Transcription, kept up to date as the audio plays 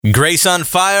Grace on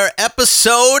Fire,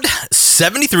 episode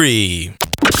 73.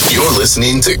 You're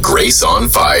listening to Grace on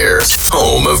Fire,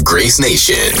 home of Grace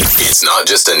Nation. It's not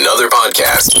just another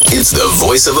podcast, it's the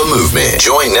voice of a movement.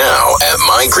 Join now at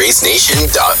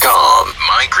mygracenation.com.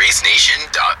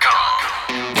 mygracenation.com.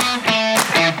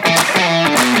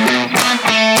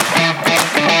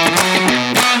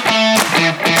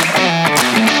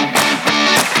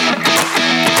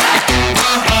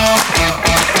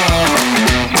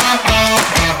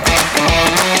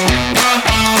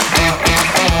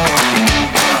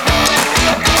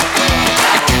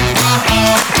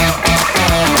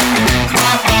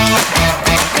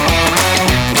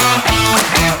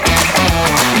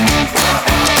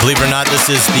 Believe it or not, this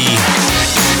is the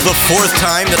fourth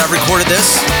time that I've recorded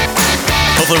this.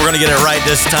 Hopefully we're going to get it right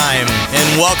this time. And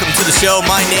welcome to the show.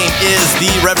 My name is the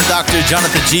Reverend Dr.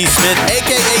 Jonathan G. Smith,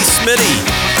 a.k.a. Smitty.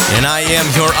 And I am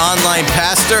your online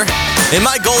pastor. And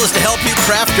my goal is to help you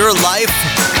craft your life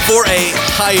for a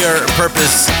higher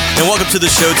purpose. And welcome to the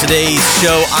show. Today's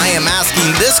show, I am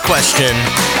asking this question: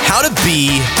 how to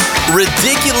be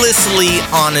ridiculously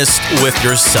honest with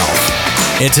yourself.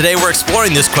 And today we're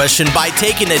exploring this question by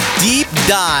taking a deep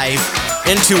dive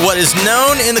into what is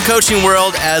known in the coaching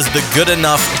world as the good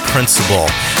enough principle.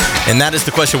 And that is the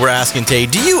question we're asking today.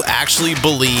 Do you actually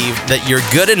believe that you're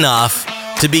good enough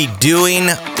to be doing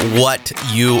what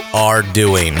you are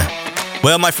doing?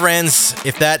 Well, my friends,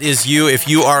 if that is you, if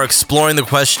you are exploring the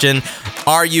question,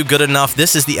 are you good enough?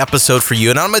 This is the episode for you.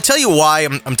 And I'm going to tell you why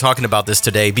I'm talking about this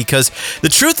today, because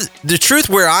the truth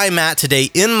where I'm at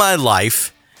today in my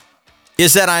life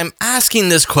is that I'm asking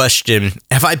this question: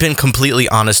 have I been completely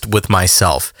honest with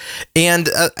myself? And,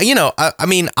 I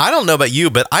mean, I don't know about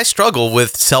you, but I struggle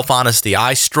with self-honesty.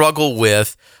 I struggle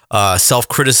with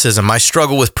self-criticism. I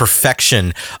struggle with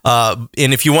perfection. And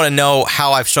if you want to know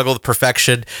how I've struggled with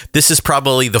perfection, this is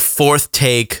probably the fourth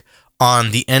take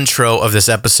on the intro of this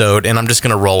episode, and I'm just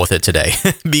going to roll with it today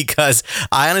because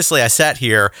I sat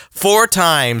here 4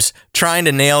 times trying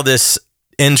to nail this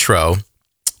intro.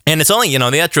 And it's only, the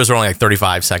intros are only like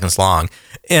 35 seconds long.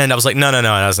 And I was like, no,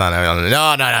 that's not,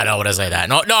 no, what did I say that?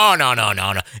 No. And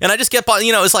I just kept,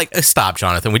 it's like, stop,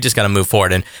 Jonathan, we just got to move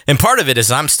forward. And part of it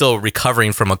is I'm still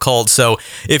recovering from a cold. So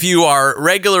if you are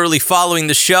regularly following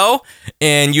the show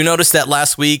and you noticed that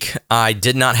last week I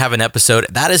did not have an episode,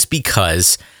 that is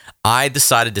because I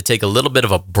decided to take a little bit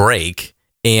of a break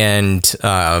and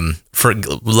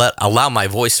allow my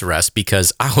voice to rest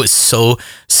because I was so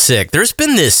sick. There's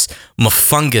been this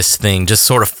fungus thing just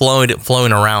sort of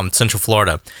flowing around Central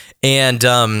Florida, and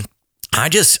I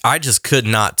just could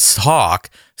not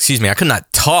talk. I could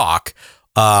not talk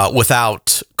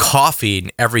without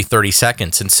coughing every 30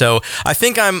 seconds. And so I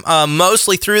think I'm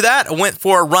mostly through that. I went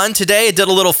for a run today. I did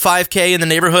a little 5K in the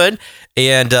neighborhood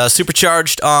and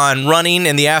supercharged on running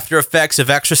and the after effects of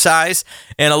exercise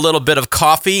and a little bit of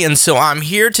coffee. And so I'm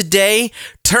here today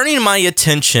turning my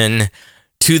attention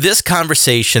to this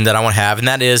conversation that I want to have, and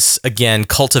that is, again,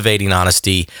 cultivating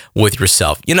honesty with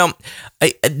yourself.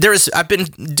 I've been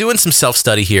doing some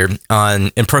self-study here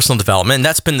in personal development, and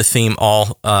that's been the theme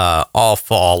all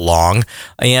fall long,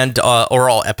 and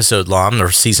or all episode long or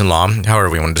season long,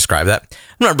 however we want to describe that.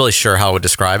 I'm not really sure how I would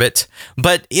describe it,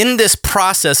 but in this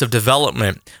process of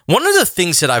development, one of the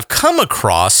things that I've come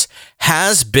across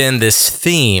has been this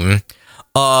theme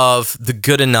of the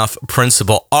good enough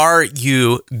principle. Are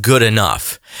you good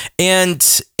enough? And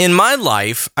in my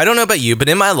life, I don't know about you, but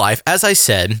in my life, as I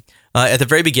said at the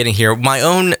very beginning here, my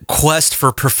own quest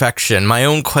for perfection, my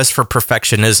own quest for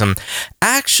perfectionism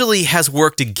actually has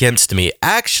worked against me.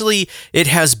 Actually, it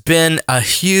has been a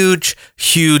huge,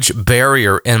 huge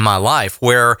barrier in my life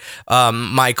where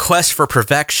my quest for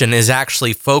perfection is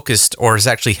actually focused or has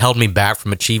actually held me back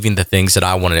from achieving the things that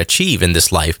I want to achieve in this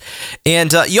life.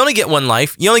 And you only get one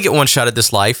life. You only get one shot at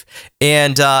this life.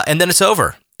 And then it's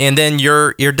over. And then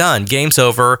you're done. Game's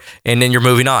over, and then you're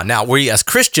moving on. Now, we as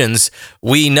Christians,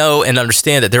 we know and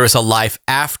understand that there is a life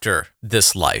after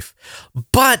this life.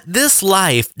 But this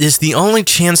life is the only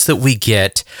chance that we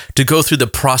get to go through the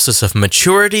process of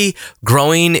maturity,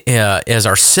 growing as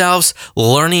ourselves,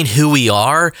 learning who we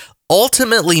are,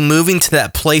 ultimately moving to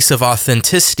that place of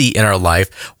authenticity in our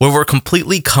life where we're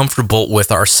completely comfortable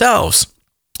with ourselves.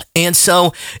 And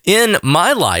so in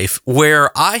my life, where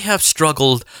I have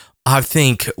struggled, I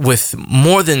think, with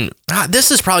more than, this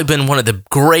has probably been one of the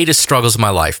greatest struggles of my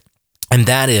life. And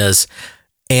that is,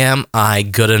 am I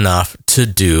good enough to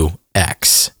do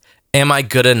X? Am I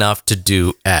good enough to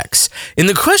do X? And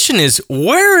the question is,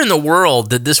 where in the world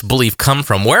did this belief come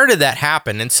from? Where did that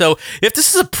happen? And so if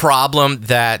this is a problem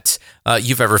that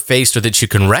you've ever faced, or that you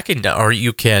can recognize, or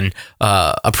you can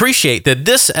appreciate, that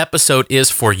this episode is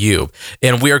for you.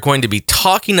 And we are going to be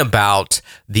talking about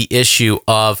the issue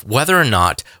of whether or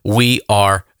not we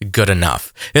are good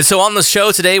enough. And so on the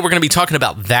show today, we're going to be talking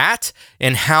about that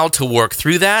and how to work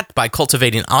through that by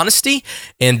cultivating honesty.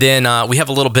 And then we have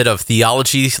a little bit of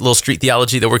theology, a little street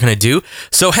theology that we're going to do.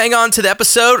 So hang on to the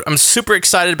episode. I'm super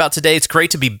excited about today. It's great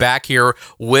to be back here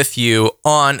with you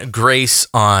on Grace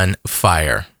on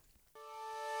Fire.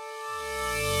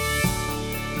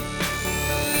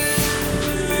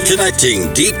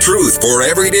 Connecting deep truth for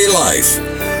everyday life.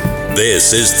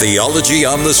 This is Theology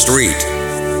on the Street.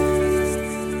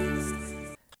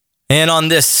 And on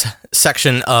this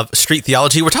section of Street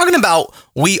Theology, we're talking about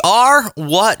we are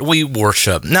what we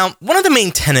worship. Now, one of the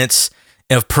main tenets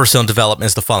of personal development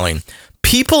is the following.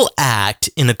 People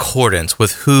act in accordance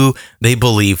with who they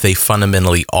believe they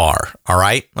fundamentally are, all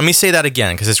right? Let me say that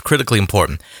again because it's critically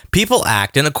important. People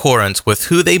act in accordance with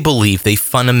who they believe they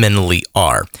fundamentally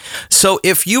are. So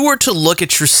if you were to look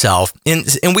at yourself,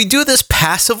 and we do this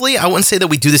passively, I wouldn't say that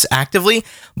we do this actively,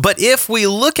 but if we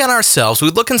look at ourselves,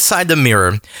 we look inside the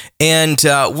mirror, and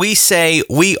we say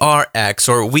we are X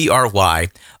or we are Y,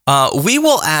 we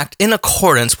will act in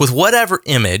accordance with whatever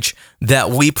image that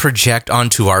we project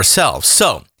onto ourselves.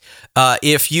 So,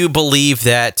 if you believe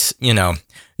that,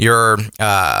 you're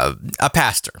a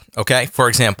pastor, okay, for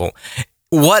example,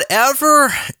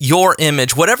 whatever your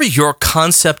image, whatever your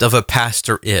concept of a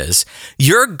pastor is,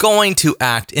 you're going to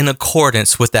act in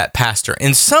accordance with that pastor.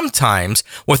 And sometimes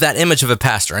with that image of a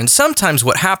pastor. And sometimes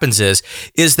what happens is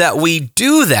that we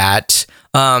do that,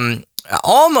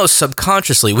 almost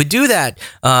subconsciously. We do that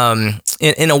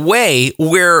in a way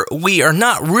where we are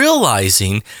not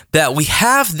realizing that we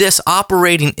have this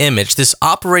operating image, this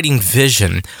operating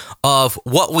vision of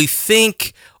what we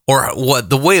think, or what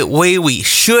the way we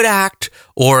should act,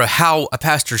 or how a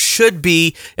pastor should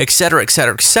be, et cetera, et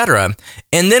cetera, et cetera.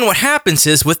 And then what happens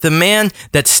is with the man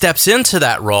that steps into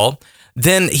that role,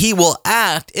 then he will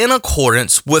act in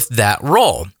accordance with that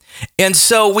role. And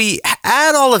so we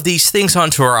add all of these things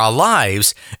onto our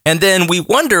lives, and then we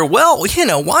wonder, well,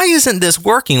 why isn't this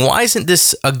working? Why isn't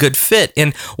this a good fit?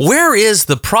 And where is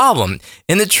the problem?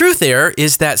 And the truth there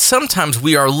is that sometimes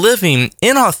we are living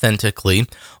inauthentically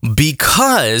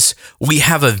because we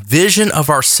have a vision of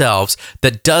ourselves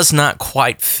that does not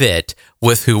quite fit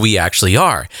with who we actually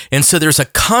are. And so there's a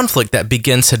conflict that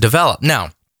begins to develop.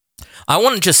 Now, I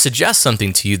want to just suggest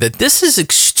something to you, that this is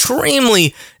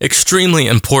extremely, extremely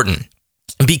important,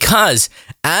 because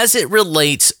as it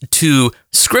relates to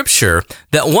Scripture,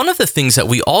 that one of the things that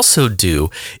we also do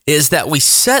is that we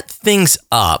set things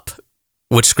up,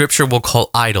 which Scripture will call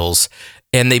idols,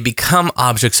 and they become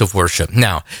objects of worship.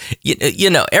 Now,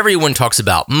 everyone talks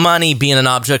about money being an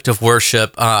object of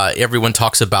worship. Everyone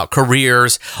talks about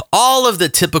careers, all of the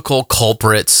typical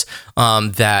culprits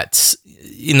that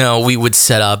we would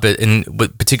set up,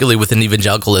 particularly within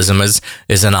evangelicalism,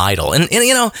 as an idol. And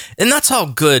that's all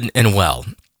good and well.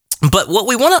 But what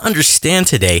we want to understand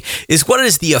today is what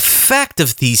is the effect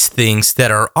of these things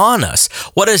that are on us?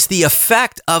 What is the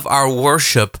effect of our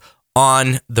worship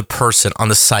on the person, on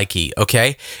the psyche,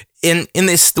 okay? In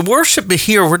this worship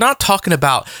here, we're not talking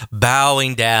about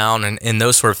bowing down and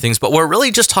those sort of things, but we're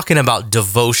really just talking about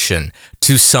devotion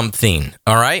to something,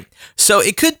 all right? So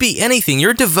it could be anything,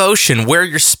 your devotion, where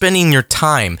you're spending your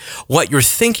time, what you're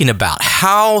thinking about,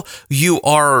 how you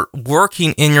are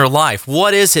working in your life.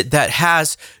 What is it that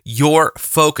has your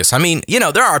focus? I mean,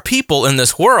 there are people in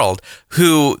this world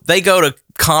who they go to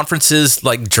conferences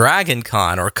like Dragon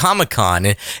Con or Comic Con,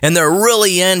 and they're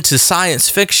really into science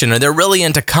fiction, or they're really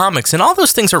into comics, and all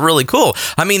those things are really cool.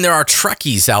 I mean, there are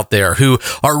Trekkies out there who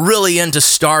are really into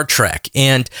Star Trek,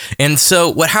 and so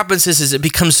what happens is it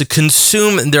becomes to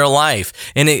consume their life,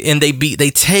 and they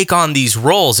take on these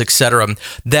roles, etc.,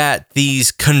 that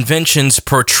these conventions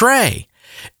portray.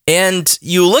 And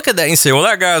you look at that and you say, well,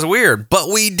 that guy's weird. But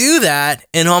we do that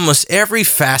in almost every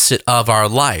facet of our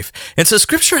life. And so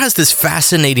Scripture has this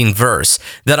fascinating verse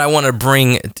that I want to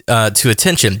bring to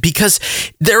attention, because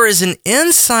there is an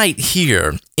insight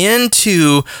here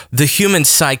into the human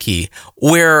psyche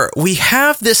where we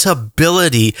have this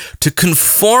ability to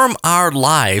conform our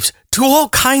lives to all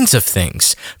kinds of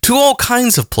things, to all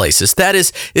kinds of places. That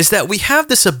is that we have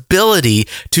this ability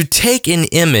to take an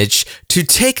image, to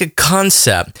take a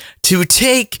concept, to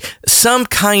take some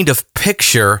kind of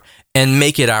picture and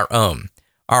make it our own.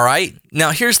 All right?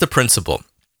 Now, here's the principle.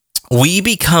 We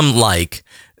become like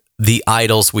the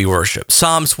idols we worship.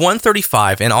 Psalms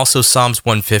 135 and also Psalms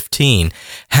 115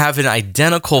 have an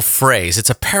identical phrase. It's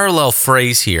a parallel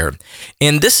phrase here.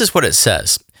 And this is what it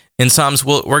says. in Psalms,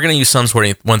 we're going to use Psalms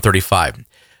 135.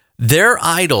 Their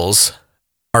idols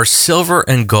are silver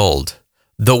and gold,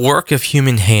 the work of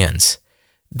human hands.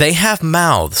 They have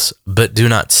mouths, but do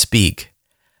not speak,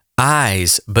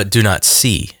 eyes, but do not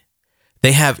see.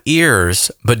 They have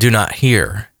ears, but do not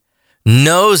hear,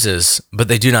 noses, but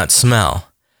they do not smell.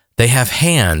 They have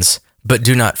hands, but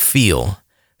do not feel,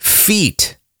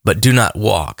 feet, but do not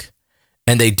walk,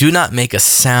 and they do not make a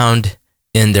sound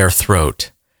in their throat.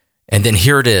 And then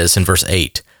here it is in verse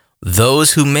 8.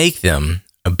 Those who make them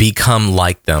become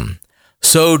like them.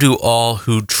 So do all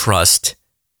who trust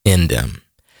in them.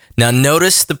 Now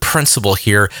notice the principle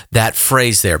here, that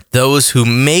phrase there. Those who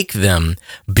make them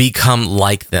become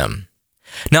like them.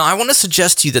 Now I want to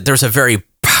suggest to you that there's a very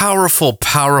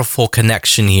powerful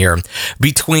connection here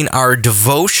between our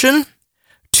devotion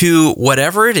to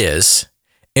whatever it is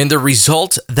and the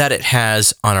result that it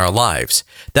has on our lives.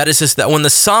 That is that when the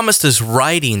psalmist is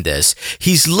writing this,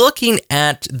 he's looking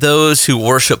at those who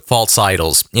worship false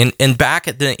idols. And back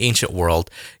at the ancient world,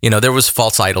 there was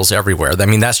false idols everywhere. I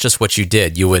mean, that's just what you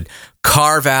did. You would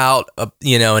carve out,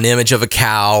 an image of a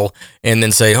cow and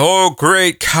then say, "Oh,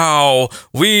 great cow,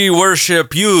 we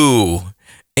worship you."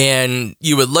 And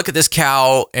you would look at this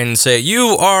cow and say,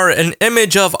 "You are an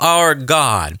image of our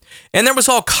God." And there was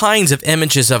all kinds of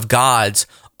images of gods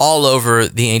all over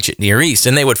the ancient Near East.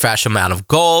 And they would fashion them out of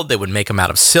gold. They would make them out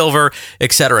of silver,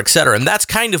 et cetera, et cetera. And that's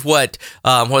kind of what,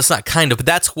 it's not kind of, but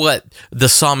that's what the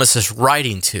psalmist is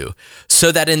writing to.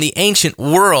 So that in the ancient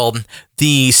world,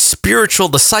 the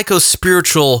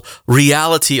psycho-spiritual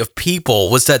reality of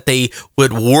people was that they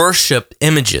would worship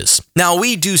images. Now,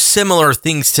 we do similar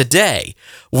things today.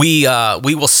 We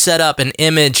will set up an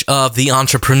image of the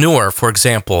entrepreneur, for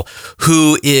example,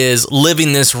 who is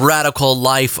living this radical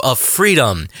life of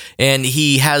freedom, and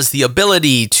he has the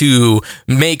ability to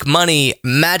make money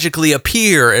magically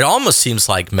appear. It almost seems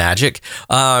like magic.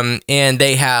 And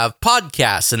they have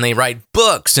podcasts, and they write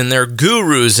books, and they're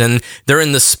gurus, and they're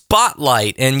in the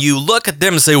spotlight. And you look at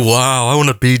them and say, "Wow, I want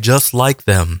to be just like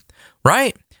them,"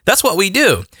 right? That's what we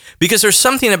do, because there's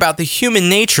something about the human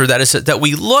nature that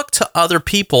we look to other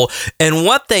people and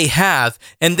what they have,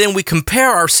 and then we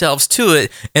compare ourselves to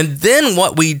it. And then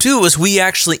what we do is we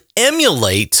actually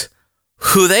emulate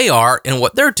who they are and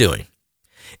what they're doing.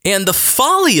 And the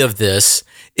folly of this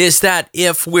is that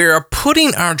if we're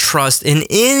putting our trust in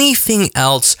anything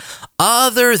else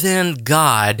other than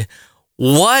God,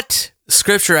 what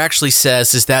Scripture actually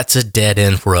says is that's a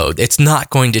dead-end road. It's not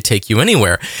going to take you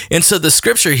anywhere. And so the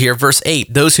Scripture here, verse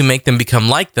 8, those who make them become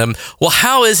like them. Well,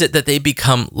 how is it that they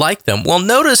become like them? Well,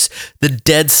 notice the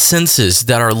dead senses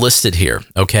that are listed here,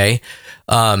 okay?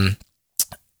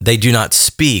 They do not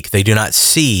speak, they do not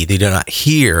see, they do not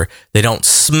hear, they don't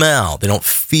smell, they don't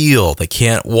feel, they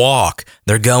can't walk,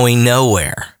 they're going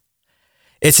nowhere.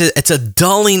 It's a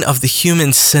dulling of the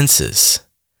human senses.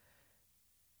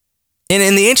 And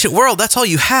in the ancient world, that's all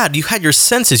you had. You had your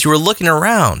senses. You were looking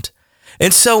around.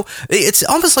 And so it's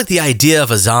almost like the idea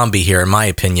of a zombie here, in my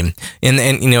opinion. And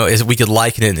as we could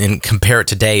liken it and compare it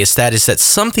today, is that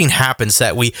something happens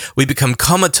that we become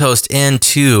comatose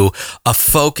into a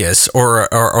focus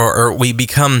or we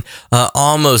become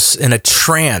almost in a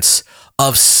trance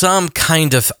of some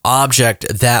kind of object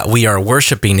that we are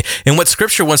worshiping. And what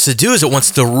Scripture wants to do is it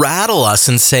wants to rattle us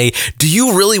and say, do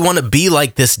you really want to be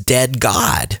like this dead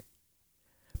God?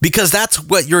 Because that's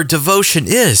what your devotion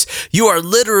is. You are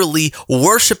literally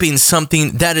worshiping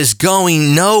something that is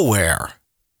going nowhere.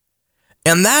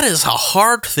 And that is a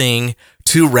hard thing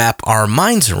to wrap our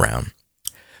minds around.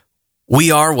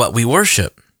 We are what we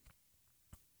worship.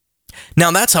 Now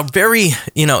that's a very,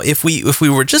 if we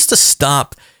were just to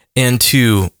stop and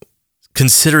to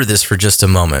consider this for just a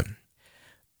moment,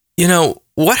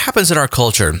 what happens in our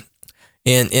culture,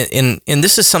 and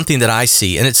this is something that I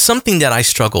see, and it's something that I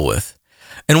struggle with.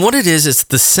 And what it is, it's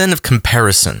the sin of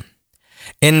comparison.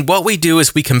 And what we do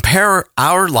is we compare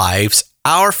our lives,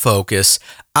 our focus,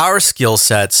 our skill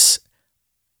sets,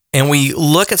 and we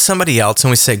look at somebody else and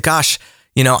we say, gosh,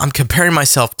 I'm comparing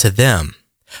myself to them.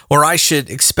 Or I should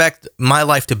expect my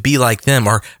life to be like them.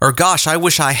 Or gosh, I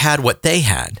wish I had what they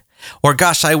had. Or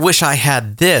gosh, I wish I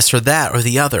had this or that or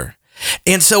the other.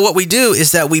 And so what we do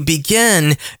is that we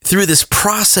begin through this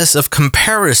process of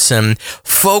comparison,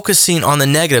 focusing on the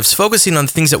negatives, focusing on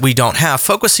the things that we don't have,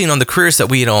 focusing on the careers that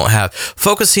we don't have,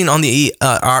 focusing on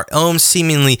our own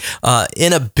seemingly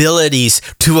inabilities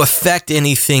to affect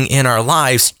anything in our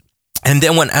lives. And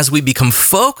then as we become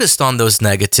focused on those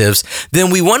negatives,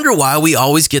 then we wonder why we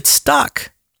always get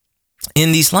stuck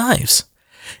in these lives.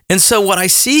 And so what I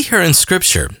see here in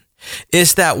Scripture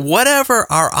is that whatever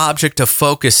our object of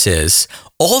focus is,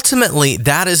 ultimately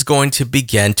that is going to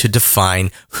begin to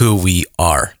define who we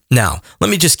are. Now, let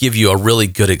me just give you a really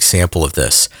good example of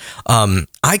this.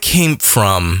 I came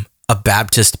from a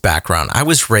Baptist background. I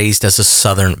was raised as a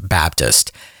Southern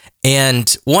Baptist.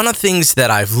 And one of the things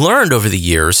that I've learned over the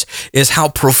years is how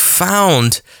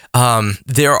profound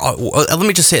there are, let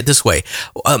me just say it this way,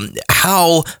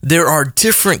 how there are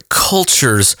different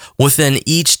cultures within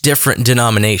each different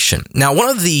denomination. Now, one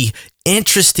of the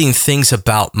interesting things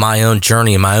about my own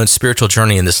journey and my own spiritual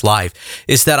journey in this life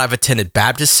is that I've attended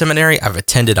Baptist seminary, I've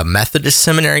attended a Methodist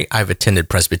seminary, I've attended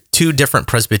two different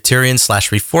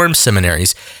Presbyterian/Reformed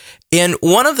seminaries. And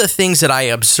one of the things that I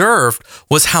observed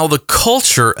was how the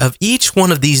culture of each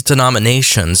one of these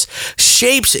denominations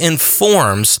shapes and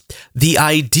forms the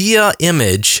idea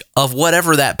image of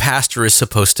whatever that pastor is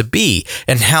supposed to be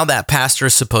and how that pastor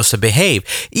is supposed to behave,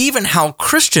 even how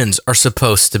Christians are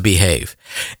supposed to behave.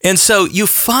 And so you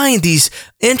find these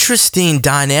interesting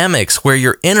dynamics where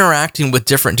you're interacting with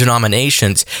different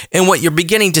denominations. And what you're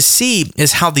beginning to see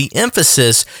is how the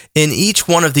emphasis in each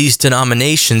one of these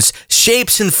denominations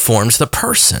shapes and forms the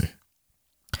person.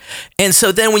 And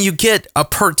so then when you get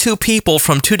two people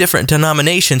from two different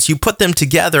denominations, you put them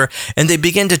together and they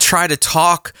begin to try to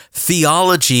talk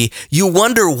theology, you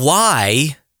wonder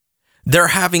why they're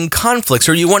having conflicts,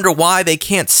 or you wonder why they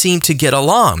can't seem to get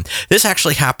along. This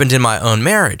actually happened in my own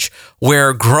marriage,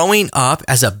 where growing up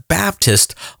as a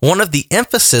Baptist, one of the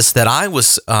emphasis that I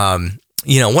was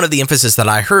one of the emphasis that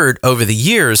I heard over the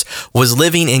years was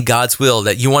living in God's will,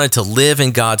 that you wanted to live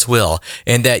in God's will,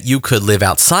 and that you could live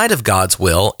outside of God's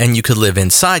will and you could live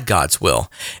inside God's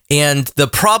will. And the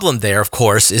problem there, of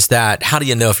course, is that how do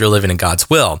you know if you're living in God's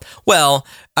will? Well,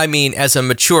 I mean, as a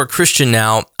mature Christian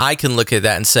now, I can look at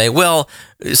that and say, well,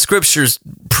 Scripture's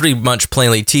pretty much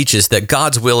plainly teaches that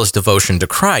God's will is devotion to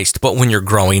Christ. But when you're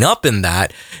growing up in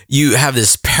that, you have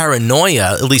this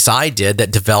paranoia, at least I did,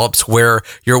 that develops where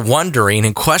you're wondering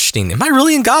and questioning, am I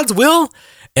really in God's will?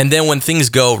 And then when things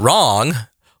go wrong,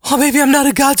 oh, maybe I'm not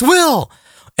in God's will.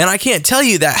 And I can't tell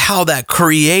you how that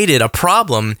created a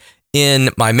problem in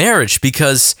my marriage,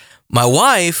 because my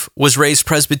wife was raised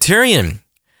Presbyterian.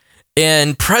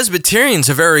 And Presbyterians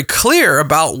are very clear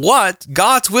about what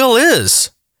God's will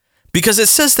is, because it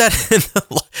says that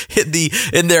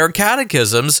in their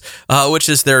catechisms, which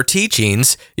is their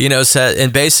teachings,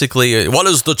 and basically, what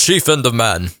is the chief end of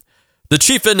man? The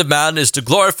chief end of man is to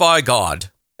glorify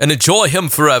God and enjoy Him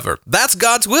forever. That's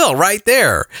God's will right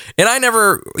there. And I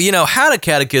never, had a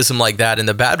catechism like that in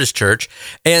the Baptist church.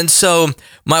 And so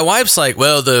my wife's like,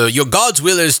 well, your God's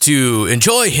will is to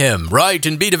enjoy Him, right?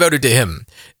 And be devoted to Him.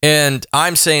 And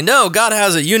I'm saying, no, God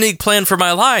has a unique plan for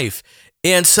my life.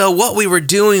 And so what we were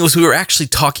doing was we were actually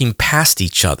talking past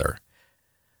each other.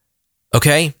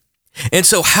 Okay? And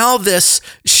so how this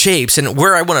shapes and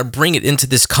where I want to bring it into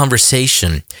this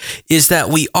conversation is that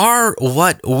we are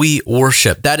what we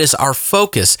worship. That is our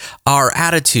focus, our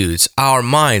attitudes, our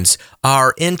minds,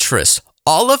 our interests,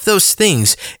 all of those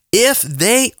things. If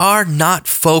they are not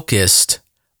focused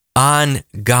on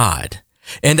God,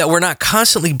 and that we're not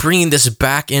constantly bringing this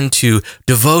back into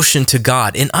devotion to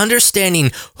God and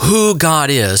understanding who God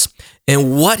is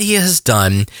and what He has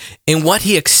done and what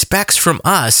He expects from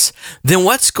us, then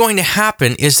what's going to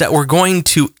happen is that we're going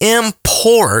to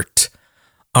import,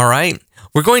 all right?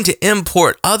 We're going to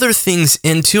import other things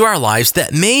into our lives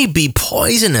that may be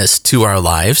poisonous to our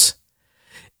lives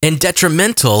and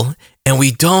detrimental, and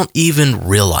we don't even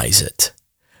realize it.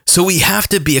 So we have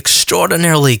to be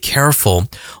extraordinarily careful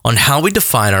on how we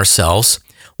define ourselves,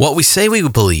 what we say we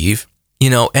believe,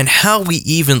 and how we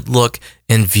even look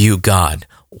and view God.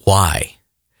 Why?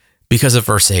 Because of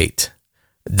verse 8,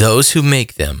 those who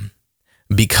make them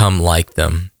become like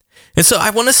them. And so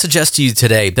I want to suggest to you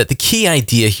today that the key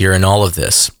idea here in all of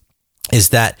this is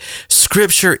that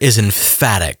Scripture is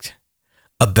emphatic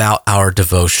about our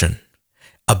devotion,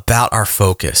 about our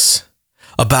focus,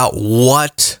 about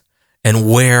what and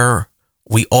where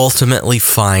we ultimately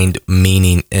find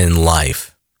meaning in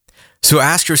life. So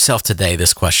ask yourself today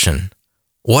this question: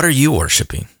 what are you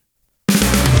worshiping?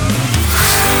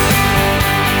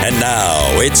 And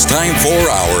now it's time for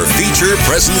our feature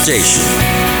presentation.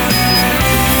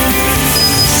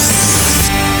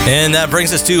 And that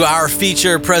brings us to our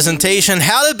feature presentation,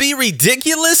 how to be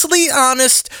ridiculously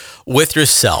honest with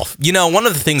yourself. One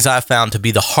of the things I've found to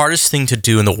be the hardest thing to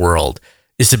do in the world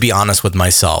is to be honest with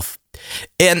myself.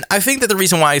 And I think that the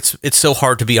reason why it's so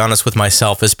hard to be honest with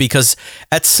myself is because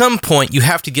at some point you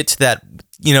have to get to that,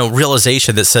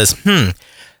 realization that says,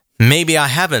 maybe I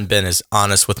haven't been as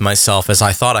honest with myself as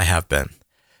I thought I have been.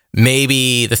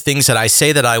 Maybe the things that I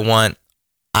say that I want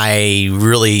I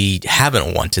really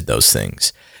haven't wanted those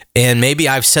things. And maybe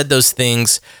I've said those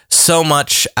things so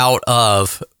much out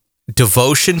of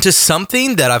devotion to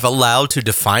something that I've allowed to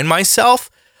define myself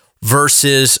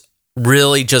versus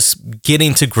really just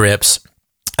getting to grips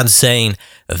and saying,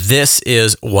 this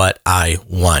is what I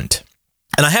want.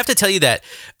 And I have to tell you that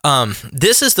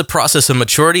this is the process of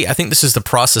maturity. I think this is the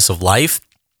process of life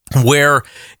where,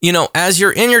 as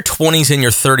you're in your 20s and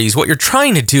your 30s, what you're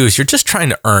trying to do is you're just trying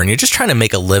to earn. You're just trying to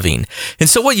make a living. And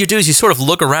so what you do is you sort of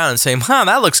look around and say,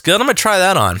 that looks good. I'm going to try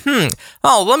that on.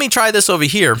 Oh, let me try this over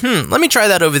here. Let me try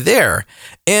that over there.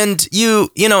 And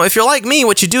if you're like me,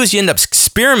 what you do is you end up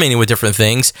experimenting with different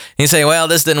things. And you say, well,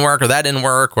 this didn't work or that didn't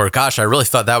work. Or gosh, I really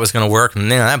thought that was going to work.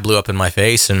 And then that blew up in my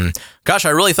face. And gosh, I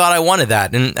really thought I wanted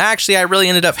that. And actually, I really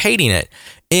ended up hating it.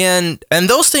 And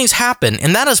those things happen,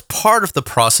 and that is part of the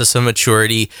process of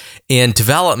maturity and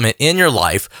development in your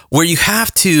life, where you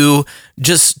have to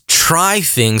just try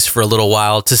things for a little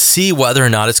while to see whether or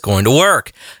not it's going to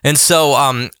work. And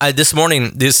so this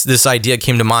morning, this idea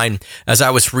came to mind as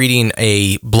I was reading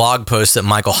a blog post that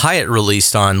Michael Hyatt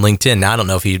released on LinkedIn. Now, I don't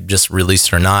know if he just released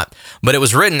it or not, but it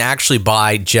was written actually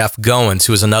by Jeff Goins,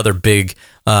 who is another big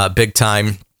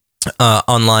time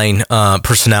online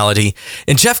personality.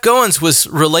 And Jeff Goins was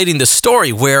relating the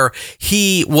story where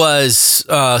he was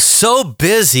so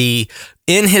busy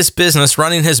in his business,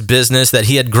 running his business, that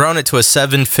he had grown it to a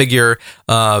seven-figure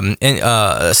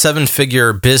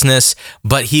business,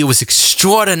 but he was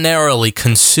extraordinarily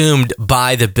consumed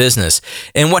by the business.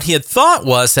 And what he had thought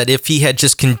was that if he had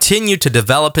just continued to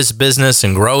develop his business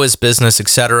and grow his business,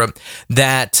 etc.,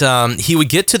 that he would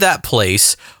get to that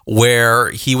place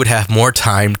where he would have more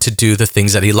time to do the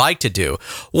things that he liked to do.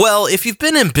 Well, if you've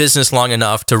been in business long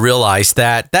enough to realize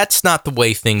that that's not the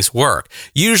way things work.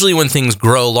 Usually when things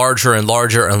grow larger and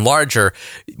larger and larger,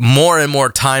 more and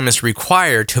more time is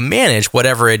required to manage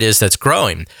whatever it is that's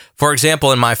growing. For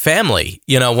example, in my family,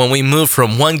 when we moved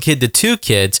from one kid to two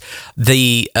kids,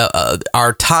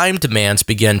 our time demands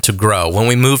began to grow. When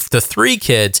we moved to three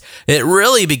kids, it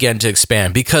really began to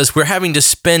expand because we're having to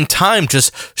spend time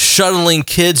just shuttling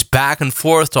kids back and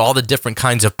forth to all the different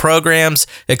kinds of programs,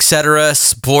 etc.,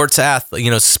 sports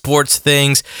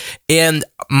things, and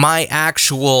my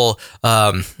actual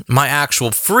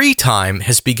free time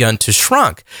has begun to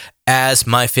shrunk as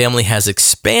my family has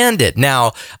expanded.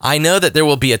 Now, I know that there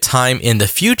will be a time in the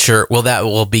future where that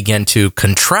will begin to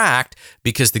contract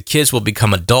because the kids will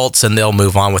become adults and they'll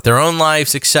move on with their own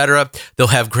lives, etc. They'll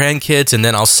have grandkids, and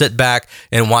then I'll sit back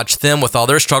and watch them with all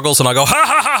their struggles, and I'll go, ha,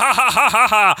 ha, ha, ha, ha, ha,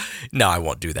 ha. No, I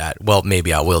won't do that. Well,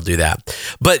 maybe I will do that.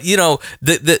 But,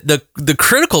 the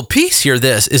critical piece here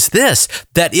is this,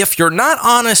 that if you're not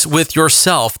honest with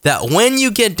yourself, that when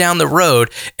you get down the road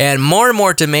and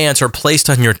more demands are placed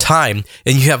on your time,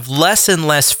 and you have less and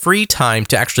less free time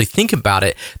to actually think about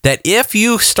it, that if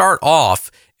you start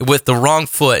off with the wrong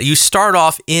foot, you start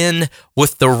off in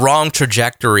with the wrong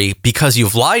trajectory because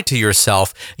you've lied to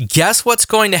yourself, guess what's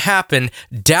going to happen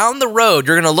down the road?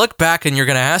 You're going to look back and you're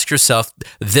going to ask yourself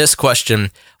this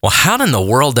question: well, how in the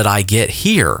world did I get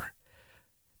here?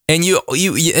 And you'll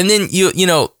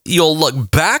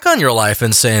look back on your life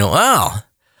and say, wow,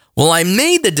 well, I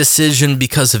made the decision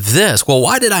because of this. Well,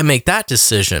 why did I make that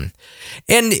decision?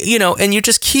 And, and you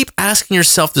just keep asking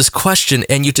yourself this question,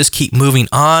 and you just keep moving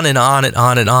on and on and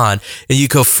on and on. And you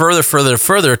go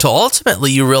further till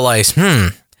ultimately you realize,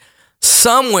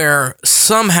 somewhere,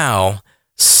 somehow,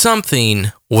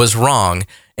 something was wrong,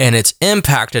 and it's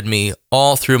impacted me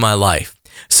all through my life.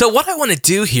 So what I want to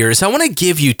do here is I want to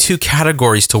give you two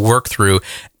categories to work through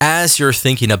as you're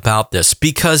thinking about this,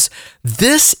 because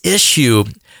this issue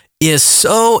is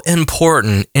so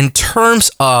important in terms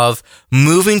of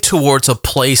moving towards a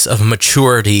place of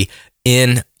maturity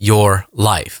in your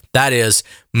life. That is,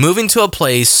 moving to a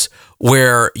place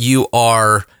where you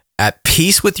are at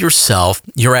peace with yourself,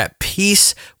 you're at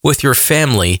peace with your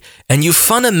family, and you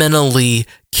fundamentally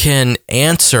can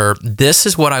answer, this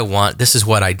is what I want, this is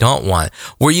what I don't want.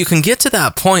 Where you can get to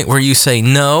that point where you say,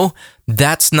 no,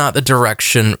 that's not the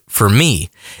direction for me.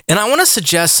 And I want to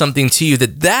suggest something to you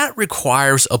that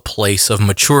requires a place of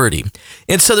maturity.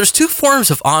 And so there's two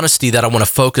forms of honesty that I want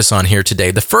to focus on here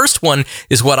today. The first one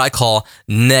is what I call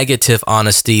negative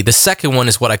honesty. The second one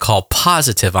is what I call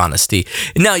positive honesty.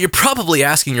 Now, you're probably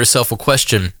asking yourself a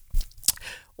question: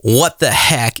 what the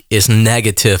heck is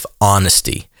negative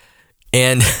honesty?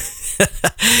 And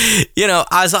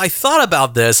as I thought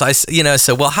about this, I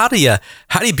said, well, how do you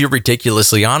be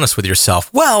ridiculously honest with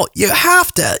yourself? Well, you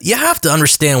have to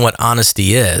understand what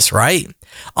honesty is, right?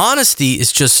 Honesty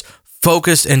is just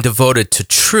focused and devoted to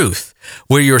truth.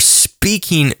 where you're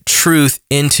speaking truth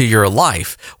into your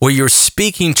life, where you're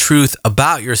speaking truth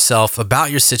about yourself,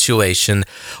 about your situation,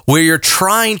 where you're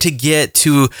trying to get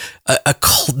to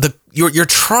you're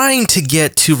trying to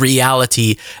get to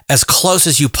reality as close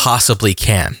as you possibly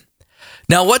can.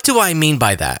 Now, what do I mean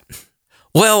by that?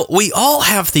 Well, we all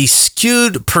have these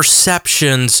skewed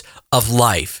perceptions of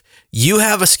life. You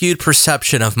have a skewed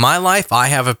perception of my life. I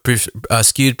have a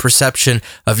skewed perception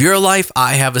of your life.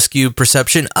 I have a skewed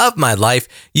perception of my life.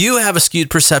 You have a skewed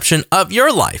perception of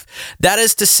your life. That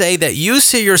is to say that you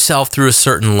see yourself through a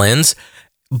certain lens,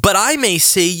 but I may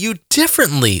see you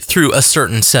differently through a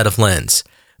certain set of lens,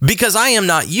 because I am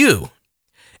not you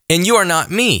and you are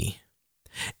not me.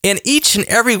 And each and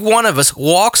every one of us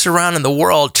walks around in the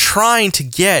world trying to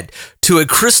get to a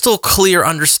crystal clear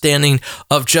understanding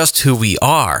of just who we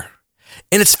are.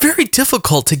 And it's very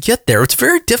difficult to get there. It's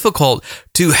very difficult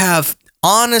to have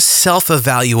honest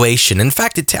self-evaluation. In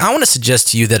fact, I want to suggest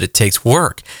to you that it takes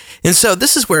work. And so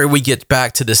this is where we get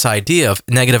back to this idea of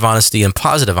negative honesty and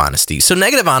positive honesty. So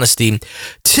negative honesty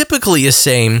typically is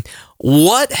saying,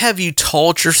 what have you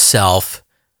told yourself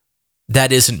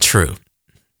that isn't true?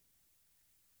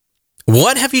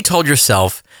 What have you told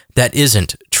yourself that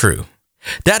isn't true?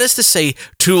 That is to say,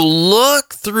 to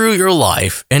look through your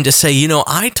life and to say,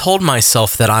 I told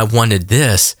myself that I wanted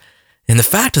this. And the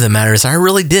fact of the matter is I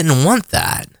really didn't want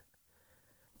that.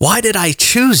 Why did I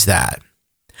choose that?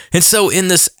 And so in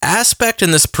this aspect, in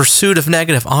this pursuit of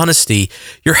negative honesty,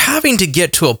 you're having to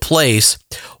get to a place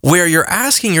where you're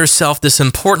asking yourself this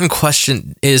important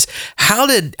question is, how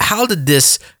did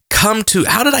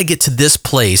I get to this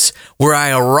place where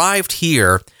I arrived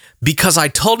here because I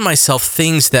told myself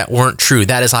things that weren't true?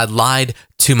 That is, I lied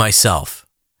to myself.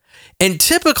 And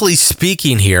typically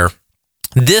speaking here,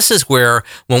 this is where,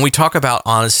 when we talk about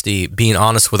honesty, being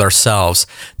honest with ourselves,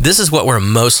 this is what we're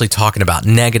mostly talking about,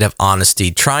 negative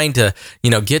honesty, trying to,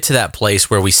 get to that place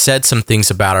where we said some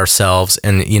things about ourselves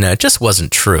and, it just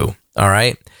wasn't true. All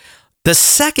right. The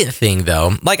second thing,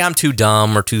 though, like I'm too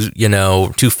dumb or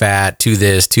too fat, too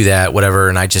this, too that, whatever,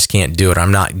 and I just can't do it.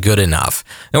 I'm not good enough.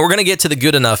 And we're going to get to the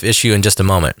good enough issue in just a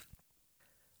moment.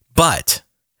 But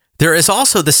there is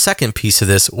also the second piece of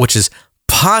this, which is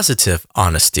positive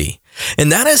honesty.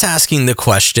 And that is asking the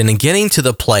question and getting to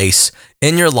the place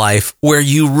in your life where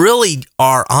you really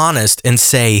are honest and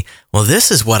say, well, this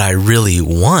is what I really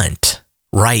want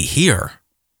right here.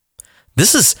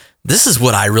 This is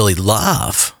what I really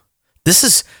love. This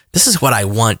is what I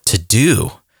want to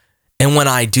do. And when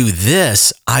I do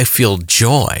this, I feel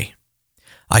joy.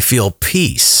 I feel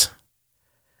peace.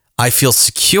 I feel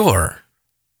secure.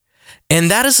 And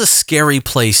that is a scary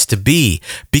place to be,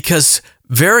 because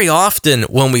very often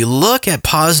when we look at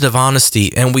positive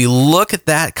honesty and we look at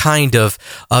that kind of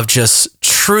just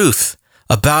truth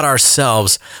about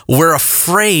ourselves, we're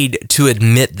afraid to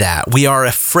admit that. We are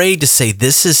afraid to say,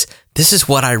 this is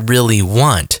what I really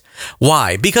want.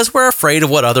 Why? Because we're afraid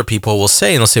of what other people will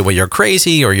say. And they'll say, well, you're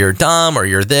crazy, or you're dumb, or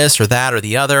you're this or that or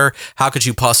the other. How could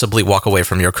you possibly walk away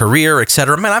from your career,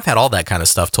 etc.? Man, I've had all that kind of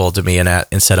stuff told to me and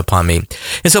said upon me.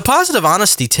 And so positive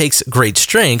honesty takes great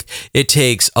strength. It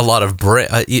takes a lot of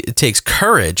it takes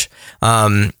courage.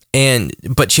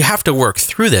 But you have to work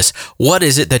through this. What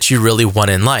is it that you really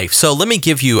want in life? So let me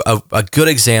give you a good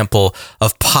example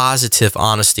of positive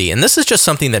honesty. And this is just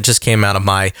something that just came out of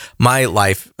my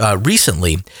life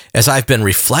recently as I've been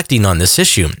reflecting on this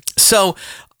issue. So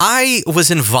I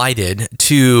was invited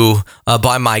to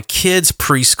by my kids'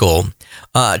 preschool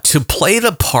to play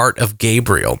the part of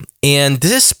Gabriel. And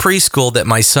this preschool that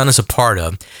my son is a part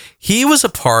of, he was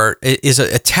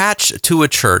attached to a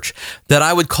church that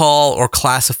I would call or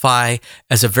classify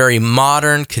as a very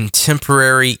modern,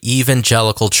 contemporary,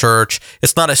 evangelical church.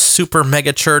 It's not a super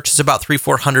mega church. It's about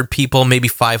 300-400 people, maybe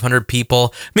 500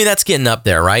 people. I mean, that's getting up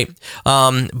there, right?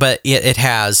 But it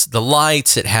has the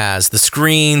lights, it has the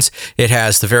screens, it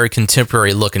has the very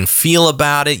contemporary look and feel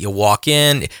about it. You walk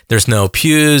in, there's no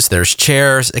pews, there's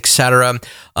chairs, etc.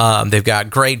 They've got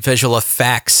great visual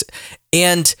effects.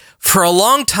 And for a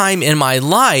long time in my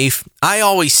life, I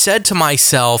always said to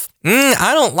myself,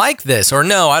 I don't like this, or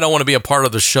no, I don't want to be a part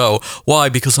of the show. Why?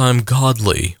 Because I'm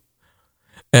godly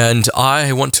and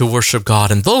I want to worship God,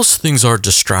 and those things are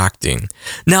distracting.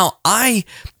 Now, I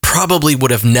probably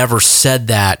would have never said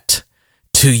that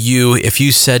to you if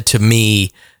you said to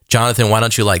me, Jonathan, why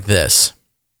don't you like this?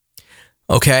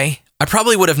 Okay? I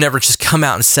probably would have never just come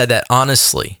out and said that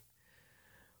honestly.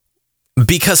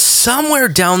 Because somewhere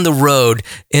down the road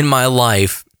in my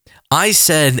life, I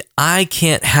said, I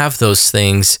can't have those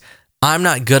things. I'm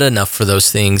not good enough for those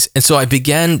things. And so I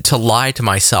began to lie to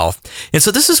myself. And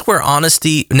so this is where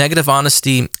honesty, negative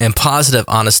honesty, and positive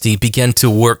honesty begin to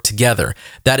work together.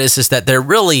 That is that they're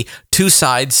really two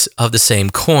sides of the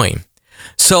same coin.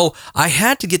 So I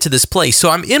had to get to this place. So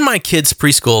I'm in my kids'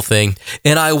 preschool thing,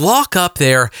 and I walk up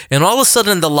there, and all of a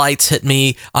sudden the lights hit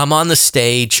me. I'm on the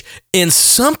stage, and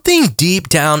something deep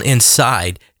down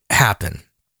inside happened.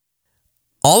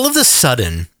 All of a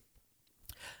sudden,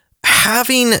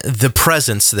 having the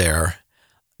presence there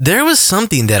was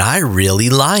something that I really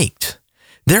liked.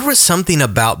 There was something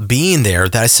about being there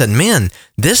that I said, man,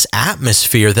 this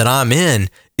atmosphere that I'm in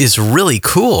is really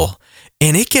cool,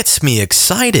 and it gets me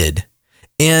excited.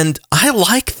 And I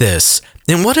like this.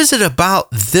 And what is it about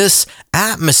this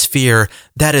atmosphere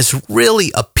that is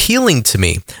really appealing to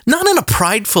me? Not in a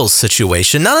prideful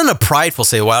situation, not in a prideful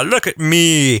say, well, look at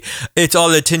me. It's all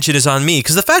the attention is on me.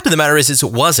 Because the fact of the matter is it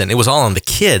wasn't. It was all on the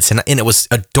kids. And it was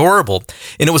adorable.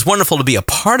 And it was wonderful to be a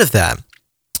part of that.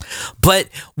 But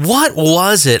what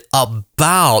was it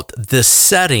about the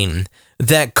setting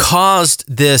that caused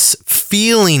this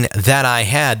feeling that I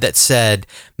had that said,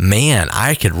 man,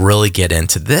 I could really get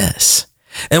into this?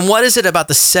 And what is it about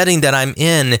the setting that I'm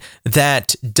in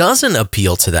that doesn't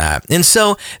appeal to that? And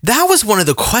so that was one of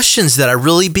the questions that I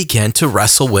really began to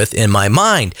wrestle with in my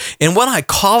mind. And what I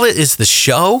call it is the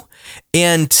show.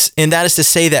 And that is to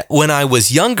say that when I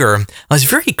was younger, I was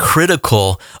very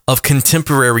critical of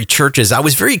contemporary churches. I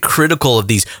was very critical of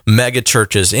these mega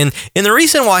churches. And the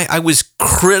reason why I was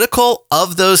critical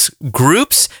of those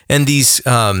groups and these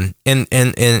and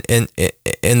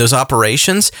those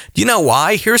operations, do you know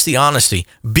why? Here's the honesty.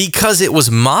 Because it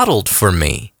was modeled for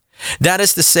me. That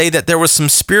is to say that there was some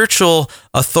spiritual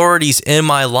authorities in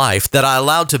my life that I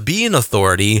allowed to be an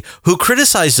authority who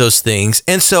criticized those things.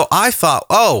 And so I thought,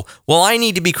 oh, well, I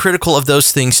need to be critical of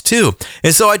those things too.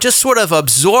 And so I just sort of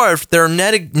absorbed their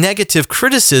negative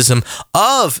criticism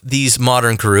of these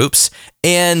modern groups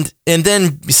and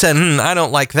then said, I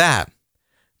don't like that.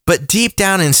 But deep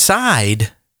down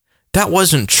inside, that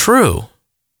wasn't true.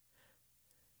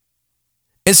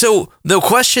 And so the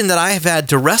question that I have had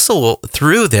to wrestle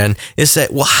through then is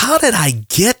that, well, how did I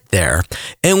get there?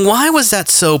 And why was that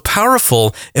so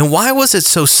powerful? And why was it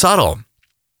so subtle?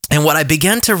 And what I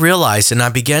began to realize, and I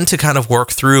began to kind of work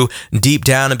through deep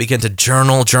down and begin to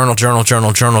journal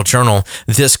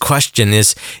this question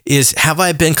is have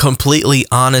I been completely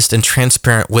honest and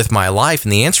transparent with my life?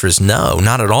 And the answer is no,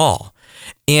 not at all.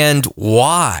 And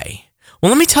why?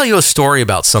 Well, let me tell you a story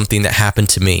about something that happened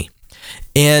to me.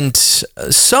 And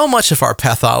so much of our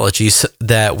pathologies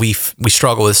that we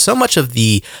struggle with, so much of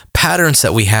the patterns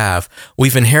that we have,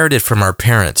 we've inherited from our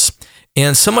parents.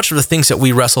 And so much of the things that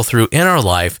we wrestle through in our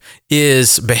life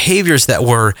is behaviors that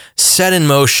were set in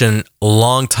motion a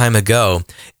long time ago.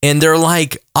 And they're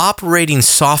like operating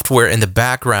software in the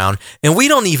background, and we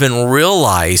don't even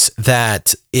realize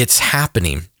that it's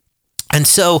happening. And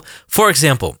so, for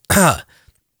example,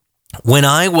 when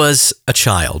I was a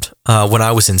child, when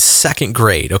I was in second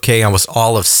grade, okay, I was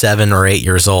all of 7 or 8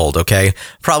 years old, okay,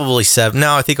 probably 7.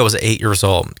 No, I think I was 8 years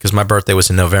old because my birthday was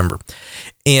in November.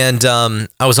 And I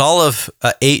was all of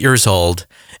 8 years old,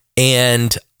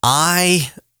 and I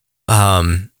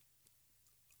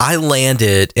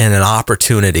landed in an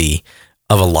opportunity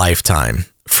of a lifetime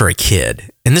for a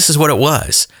kid. And this is what it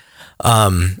was.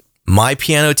 My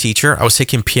piano teacher, I was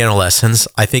taking piano lessons.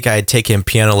 I think I had taken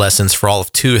piano lessons for all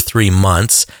of 2 or 3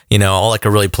 months. You know, all I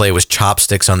could really play was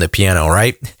chopsticks on the piano,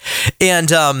 right?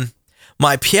 And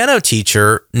my piano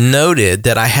teacher noted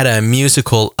that I had a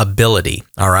musical ability,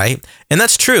 all right? And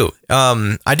that's true.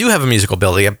 I do have a musical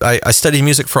ability. I studied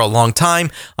music for a long time.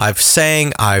 I've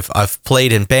sang, I've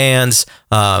played in bands,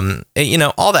 you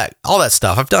know, all that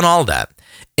stuff. I've done all of that.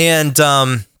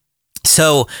 And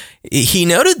so he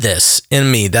noted this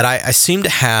in me, that I seemed to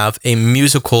have a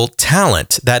musical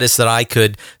talent. That is, that I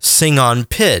could sing on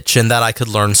pitch, and that I could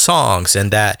learn songs, and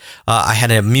that I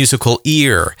had a musical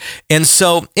ear. And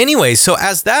so anyway, so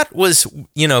as that was,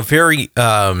 you know, very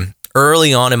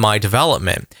early on in my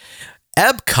development,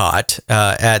 Epcot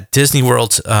at Disney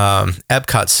World's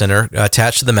Epcot Center,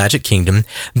 attached to the Magic Kingdom,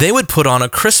 they would put on a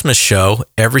Christmas show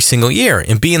every single year.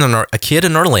 And being a kid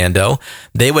in Orlando,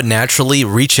 they would naturally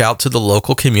reach out to the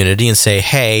local community and say,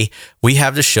 hey, we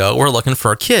have the show, we're looking for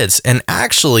our kids. And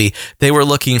actually, they were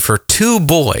looking for 2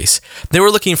 boys. They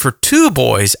were looking for 2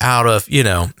 boys out of, you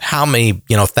know, how many,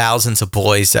 you know, thousands of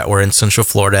boys that were in Central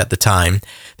Florida at the time.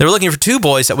 They were looking for 2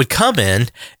 boys that would come in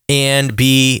and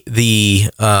be the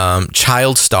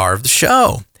child star of the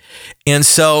show. And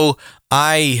so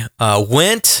I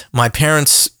went. My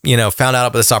parents, found out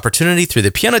about this opportunity through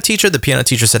the piano teacher. The piano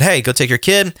teacher said, "Hey, go take your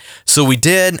kid." So we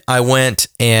did. I went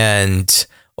and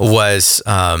was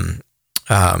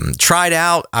tried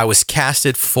out. I was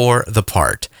casted for the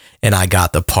part, and I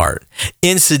got the part.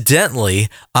 Incidentally,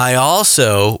 I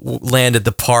also landed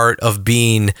the part of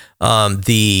being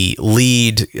the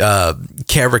lead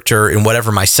character in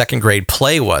whatever my second grade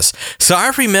play was. So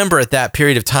I remember at that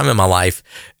period of time in my life,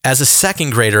 as a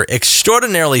second grader,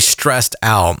 extraordinarily stressed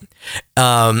out,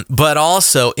 but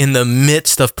also in the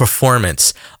midst of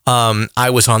performance. I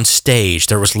was on stage.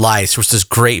 There was lights. There was this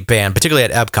great band,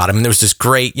 particularly at Epcot. I mean, there was this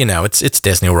great, it's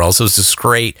Disney World. So it was this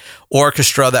great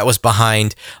orchestra that was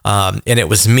behind, and it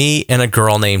was me and a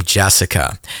girl named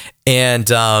Jessica. And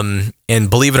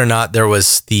believe it or not, there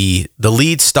was the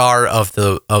lead star of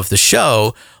the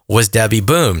show was Debbie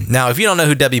Boone. Now, if you don't know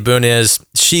who Debbie Boone is,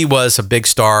 she was a big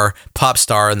star, pop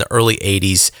star in the early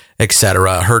 80s,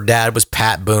 etc. Her dad was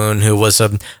Pat Boone, who was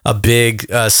a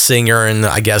big singer in,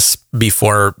 I guess,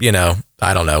 before,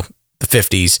 I don't know, the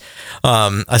 50s.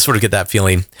 I sort of get that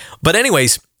feeling. But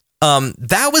anyways,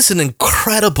 that was an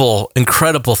incredible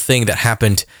thing that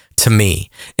happened to me.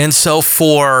 And so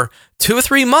for 2 or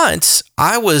 3 months,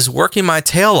 I was working my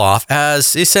tail off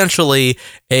as essentially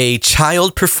a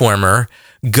child performer,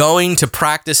 going to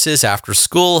practices after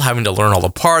school, having to learn all the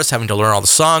parts, having to learn all the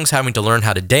songs, having to learn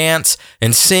how to dance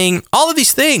and sing, all of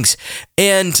these things.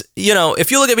 And, if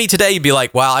you look at me today, you'd be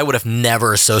like, wow, I would have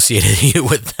never associated you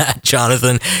with that,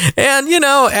 Jonathan. And,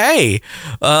 hey,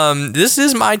 this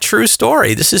is my true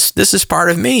story. This is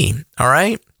part of me. All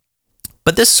right.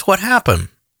 But this is what happened.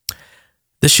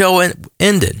 The show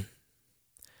ended.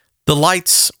 The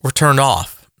lights were turned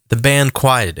off. The band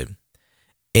quieted.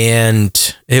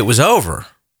 And it was over.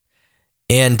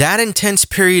 And that intense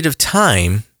period of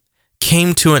time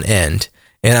came to an end.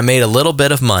 And I made a little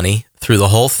bit of money through the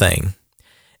whole thing.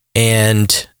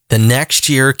 And the next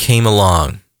year came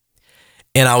along.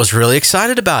 And I was really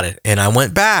excited about it. And I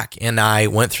went back and I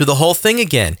went through the whole thing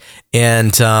again.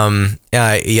 And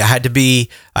I had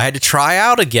to try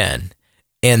out again.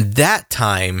 And that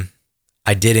time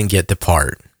I didn't get the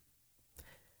part.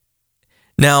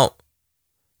 Now,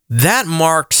 that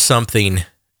marked something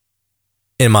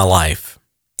in my life,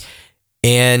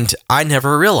 and I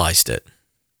never realized it.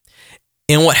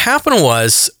 And what happened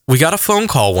was, we got a phone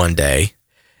call one day,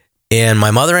 and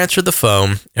my mother answered the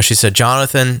phone, and she said,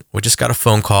 "Jonathan, we just got a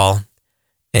phone call,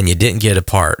 and you didn't get a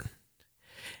part."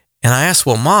 And I asked,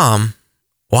 "Well, Mom,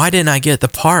 why didn't I get the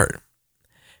part?"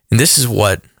 And this is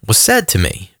what was said to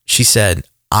me. She said,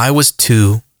 "I was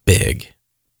too big."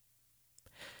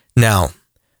 Now,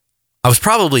 I was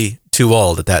probably too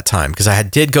old at that time because I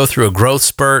did go through a growth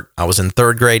spurt. I was in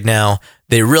 3rd grade now.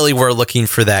 They really were looking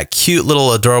for that cute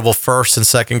little adorable 1st and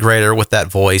 2nd grader with that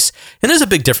voice. And there's a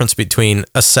big difference between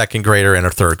a 2nd grader and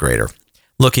a 3rd grader,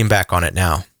 looking back on it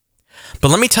now. But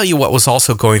let me tell you what was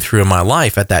also going through in my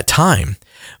life at that time,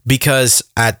 because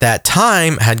at that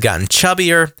time I had gotten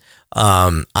chubbier.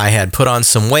 I had put on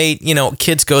some weight.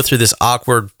 Kids go through this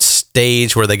awkward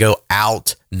stage where they go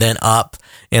out, then up,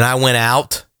 and I went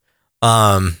out.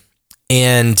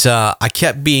 And I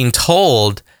kept being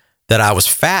told that I was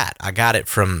fat. I got it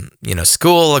from,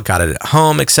 school, I got it at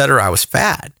home, etc. I was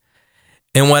fat.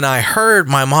 And when I heard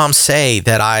my mom say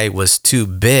that I was too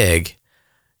big,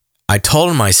 I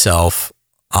told myself,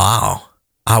 oh,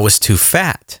 I was too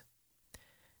fat.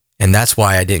 And that's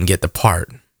why I didn't get the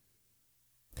part.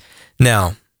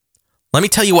 Now, let me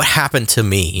tell you what happened to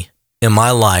me in my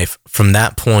life from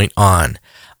that point on.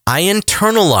 I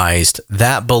internalized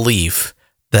that belief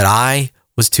that I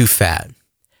was too fat.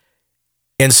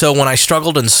 And so when I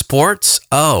struggled in sports,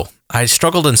 I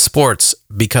struggled in sports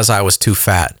because I was too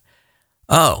fat.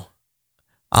 I'll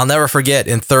never forget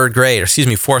in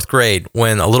 4th grade,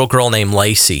 when a little girl named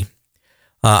Lacey,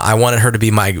 I wanted her to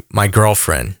be my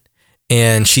girlfriend.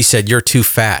 And she said, "You're too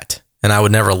fat and I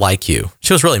would never like you."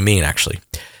 She was really mean, actually.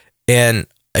 And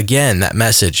again, that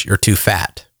message, "You're too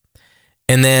fat."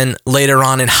 And then later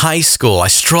on in high school, I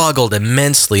struggled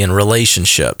immensely in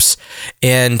relationships,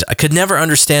 and I could never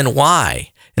understand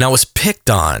why. And I was picked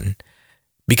on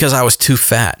because I was too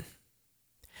fat.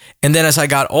 And then as I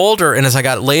got older and as I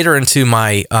got later into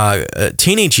my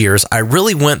teenage years, I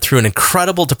really went through an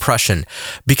incredible depression,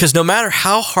 because no matter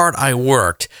how hard I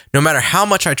worked, no matter how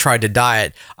much I tried to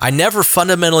diet, I never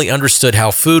fundamentally understood how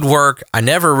food worked. I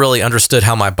never really understood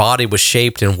how my body was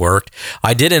shaped and worked.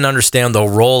 I didn't understand the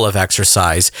role of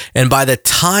exercise. And by the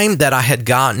time that I had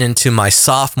gotten into my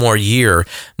sophomore year,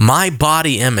 my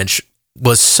body image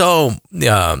was so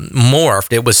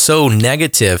morphed, it was so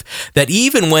negative that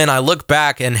even when I look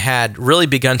back and had really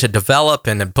begun to develop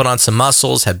and had put on some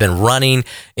muscles, had been running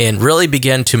and really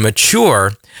began to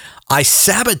mature, I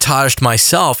sabotaged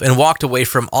myself and walked away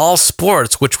from all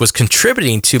sports, which was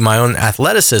contributing to my own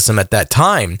athleticism at that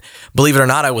time. Believe it or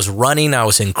not, I was running, I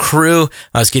was in crew,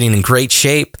 I was getting in great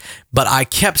shape, but I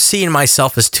kept seeing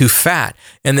myself as too fat.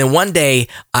 And then one day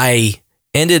I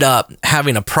ended up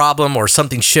having a problem or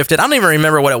something shifted. I don't even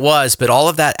remember what it was, but all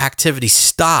of that activity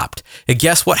stopped. And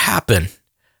guess what happened?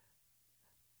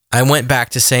 I went back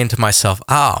to saying to myself,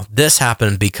 oh, this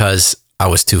happened because I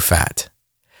was too fat.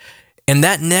 And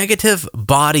that negative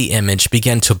body image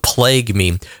began to plague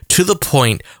me to the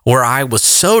point where I was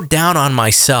so down on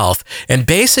myself. And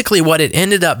basically what it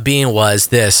ended up being was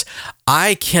this: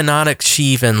 I cannot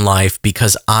achieve in life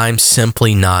because I'm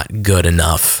simply not good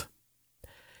enough.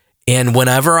 And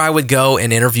whenever I would go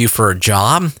and interview for a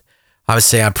job, I would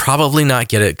say I'd probably not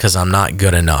get it because I'm not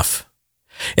good enough.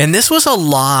 And this was a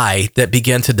lie that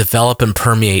began to develop and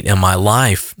permeate in my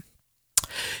life.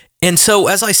 And so,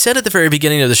 as I said at the very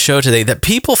beginning of the show today, that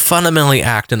people fundamentally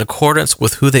act in accordance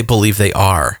with who they believe they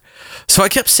are. So I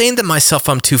kept saying to myself,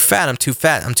 I'm too fat, I'm too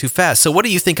fat, I'm too fat. So what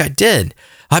do you think I did?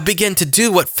 I began to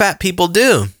do what fat people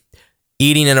do.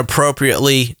 Eating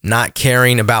inappropriately, not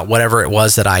caring about whatever it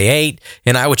was that I ate,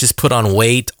 and I would just put on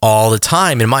weight all the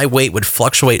time, and my weight would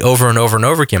fluctuate over and over and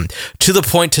over again, to the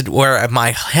point to where at my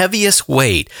heaviest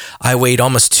weight, I weighed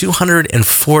almost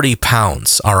 240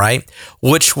 pounds, all right,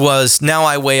 which was, now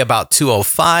I weigh about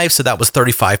 205, so that was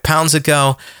 35 pounds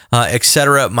ago,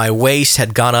 etc. My waist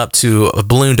had gone up to,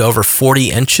 ballooned over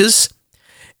 40 inches,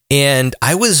 and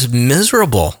I was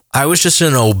miserable. I was just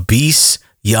an obese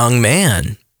young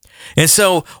man. And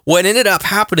so what ended up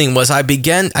happening was I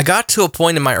got to a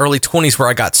point in my early 20s where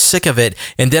I got sick of it,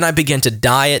 and then I began to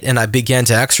diet and I began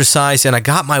to exercise and I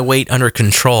got my weight under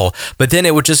control. But then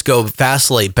it would just go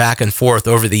vacillate back and forth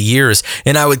over the years,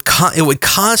 and it would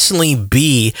constantly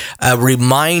be a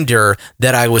reminder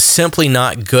that I was simply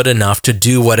not good enough to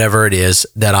do whatever it is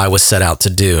that I was set out to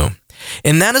do.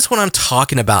 And that is what I'm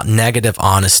talking about, negative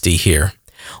honesty here.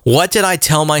 What did I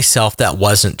tell myself that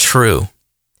wasn't true?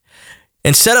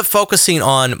 Instead of focusing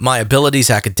on my abilities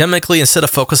academically, instead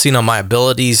of focusing on my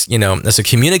abilities, as a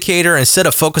communicator, instead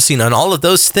of focusing on all of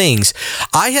those things,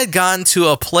 I had gotten to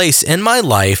a place in my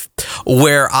life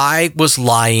where I was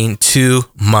lying to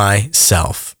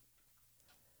myself.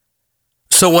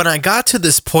 So when I got to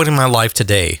this point in my life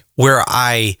today where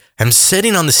I am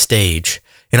sitting on the stage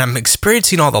and I'm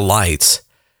experiencing all the lights,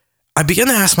 I began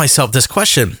to ask myself this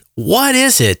question: what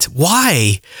is it?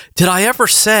 Why did I ever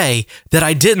say that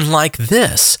I didn't like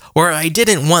this or I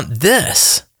didn't want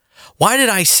this? Why did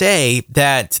I say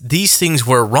that these things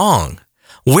were wrong?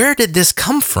 Where did this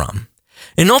come from?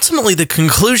 And ultimately, the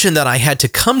conclusion that I had to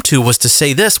come to was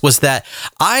that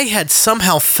I had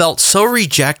somehow felt so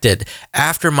rejected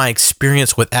after my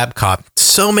experience with Epcot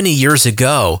so many years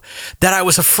ago that I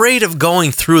was afraid of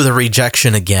going through the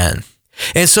rejection again.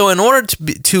 And so in order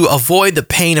to avoid the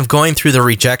pain of going through the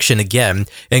rejection again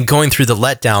and going through the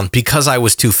letdown because I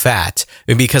was too fat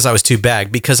and because I was too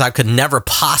big, because I could never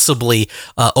possibly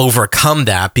overcome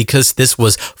that because this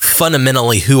was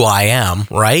fundamentally who I am,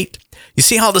 right? You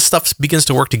see how this stuff begins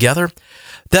to work together?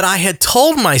 That I had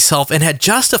told myself and had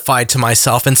justified to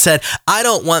myself and said, I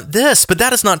don't want this, but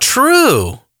that is not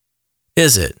true,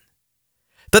 is it?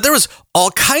 That there was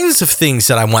all kinds of things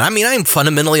that I want. I mean, I'm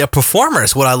fundamentally a performer.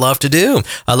 It's what I love to do.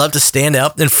 I love to stand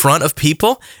up in front of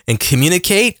people and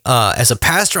communicate. As a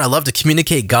pastor, I love to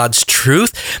communicate God's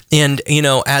truth. And,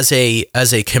 as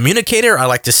a communicator, I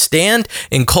like to stand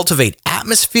and cultivate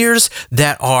atmospheres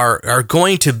that are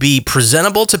going to be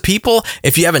presentable to people.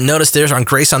 If you haven't noticed, there's on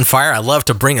Grace on Fire, I love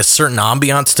to bring a certain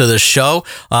ambiance to the show.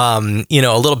 A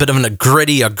little bit of a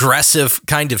gritty, aggressive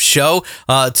kind of show,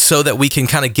 so that we can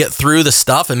kind of get through the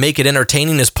stuff and make it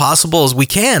entertaining as possible as we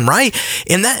can, right?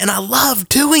 And I love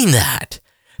doing that.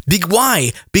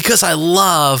 Why? Because I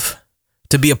love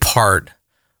to be a part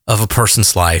of a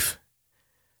person's life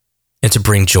and to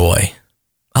bring joy.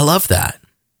 I love that.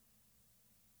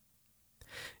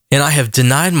 And I have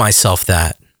denied myself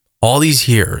that all these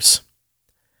years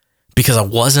because I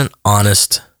wasn't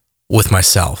honest with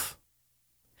myself.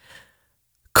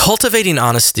 Cultivating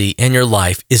honesty in your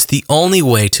life is the only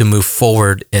way to move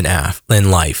forward in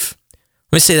life.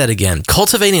 Let me say that again.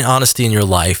 Cultivating honesty in your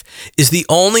life is the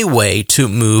only way to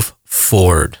move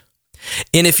forward.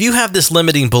 And if you have this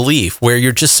limiting belief where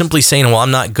you're just simply saying, well,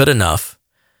 I'm not good enough,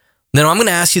 then I'm going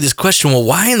to ask you this question. Well,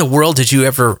 why in the world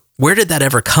where did that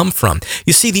ever come from?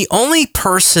 You see, the only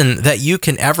person that you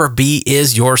can ever be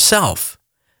is yourself.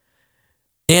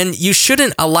 And you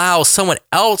shouldn't allow someone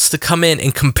else to come in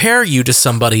and compare you to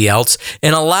somebody else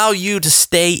and allow you to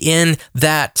stay in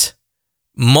that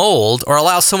mold or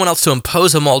allow someone else to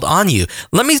impose a mold on you.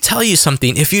 Let me tell you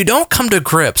something. If you don't come to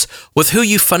grips with who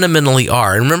you fundamentally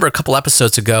are, and remember a couple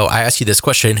episodes ago, I asked you this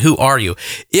question, who are you?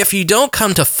 If you don't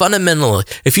come to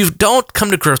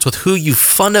grips with who you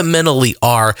fundamentally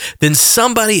are, then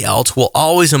somebody else will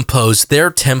always impose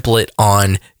their template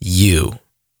on you.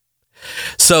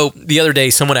 So the other day,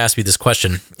 someone asked me this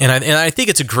question, and I think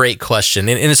it's a great question,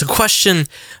 and it's a question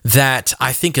that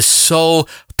I think is so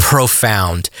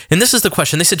profound. And this is the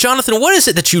question. They said, Jonathan, what is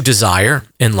it that you desire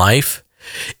in life?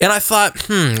 And I thought,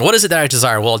 what is it that I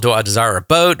desire? Well, do I desire a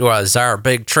boat? Do I desire a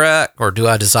big truck? Or do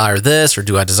I desire this? Or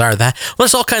do I desire that? Well,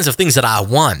 there's all kinds of things that I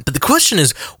want. But the question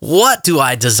is, what do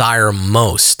I desire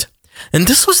most? And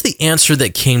this was the answer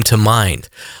that came to mind.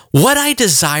 What I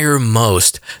desire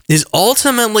most is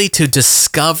ultimately to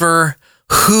discover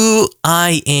who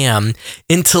I am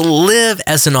and to live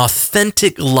as an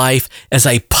authentic life as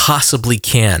I possibly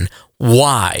can.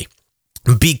 Why?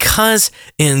 Because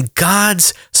in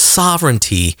God's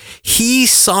sovereignty, He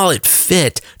saw it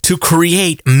fit to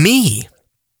create me.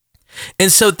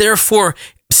 And so therefore,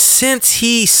 since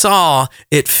He saw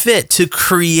it fit to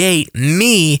create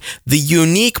me, the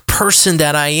unique person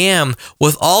that I am,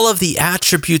 with all of the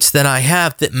attributes that I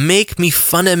have that make me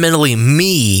fundamentally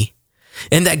me,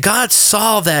 and that God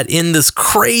saw that in this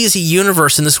crazy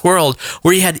universe, in this world,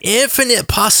 where He had infinite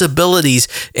possibilities,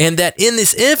 and that in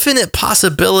this infinite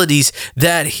possibilities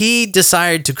that He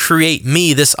decided to create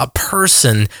me, a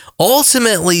person,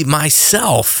 ultimately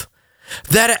myself,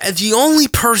 that the only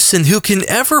person who can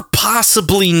ever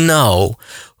possibly know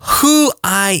who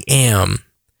I am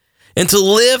and to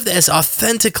live as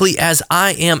authentically as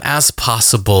I am as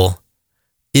possible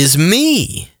is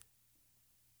me.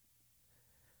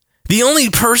 The only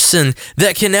person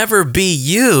that can ever be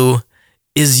you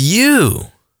is you.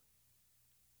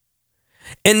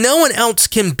 And no one else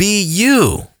can be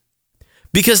you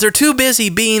because they're too busy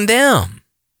being them.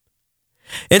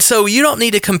 And so you don't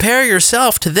need to compare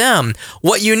yourself to them.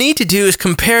 What you need to do is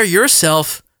compare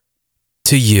yourself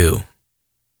to you.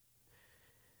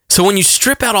 So when you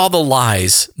strip out all the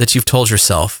lies that you've told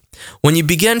yourself, when you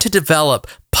begin to develop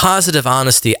positive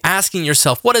honesty, asking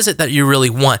yourself, what is it that you really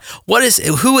want? Who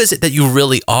is it that you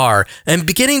really are? And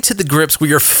beginning to the grips where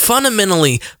you're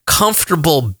fundamentally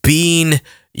comfortable being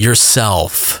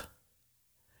yourself,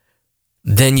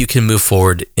 then you can move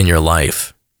forward in your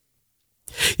life.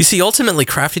 You see, ultimately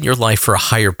crafting your life for a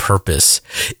higher purpose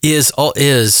is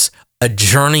a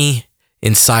journey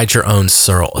inside your own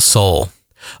soul,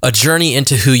 a journey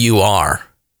into who you are.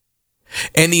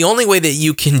 And the only way that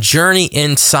you can journey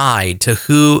inside to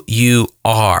who you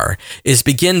are is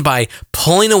begin by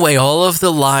pulling away all of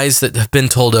the lies that have been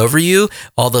told over you,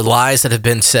 all the lies that have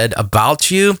been said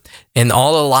about you, and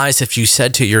all the lies that you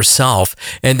said to yourself,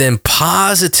 and then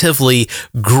positively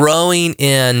growing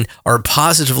in or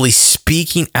positively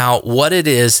speaking out what it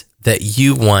is that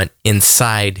you want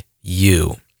inside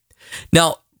you.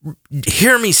 Now,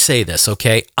 hear me say this,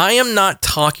 okay? I am not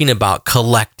talking about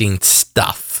collecting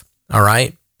stuff. All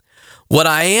right. What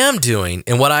I am doing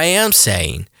and what I am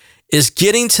saying is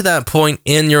getting to that point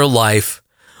in your life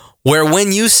where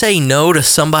when you say no to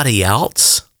somebody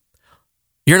else,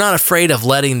 you're not afraid of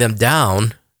letting them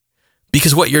down,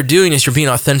 because what you're doing is you're being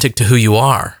authentic to who you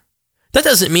are. That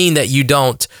doesn't mean that you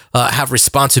don't have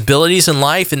responsibilities in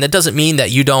life, and that doesn't mean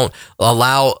that you don't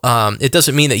it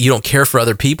doesn't mean that you don't care for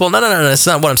other people. No, that's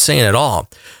not what I'm saying at all.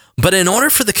 But in order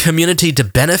for the community to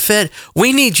benefit,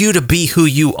 we need you to be who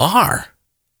you are.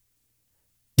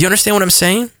 Do you understand what I'm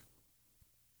saying?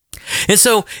 And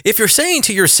so if you're saying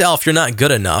to yourself you're not good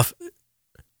enough,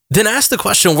 then ask the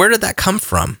question, where did that come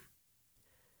from?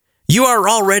 You are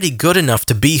already good enough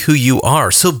to be who you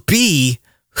are. So be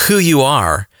who you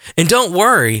are and don't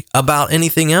worry about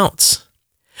anything else.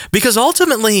 Because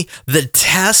ultimately, the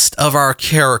test of our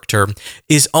character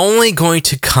is only going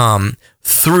to come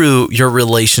through your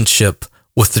relationship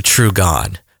with the true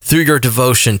God, through your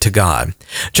devotion to God.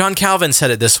 John Calvin said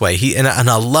it this way, and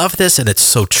I love this, and it's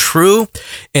so true,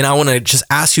 and I want to just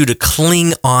ask you to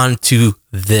cling on to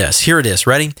this. Here it is,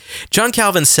 ready? John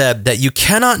Calvin said that you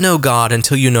cannot know God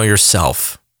until you know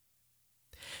yourself,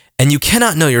 and you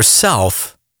cannot know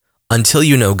yourself until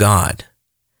you know God.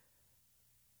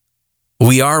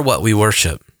 We are what we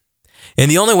worship. And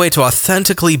the only way to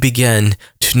authentically begin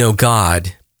to know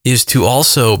God is to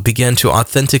also begin to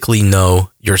authentically know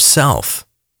yourself.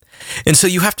 And so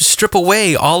you have to strip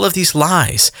away all of these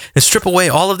lies and strip away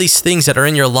all of these things that are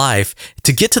in your life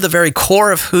to get to the very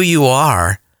core of who you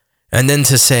are, and then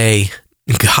to say,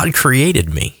 God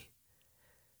created me.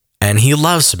 and he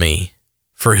loves me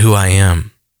for who I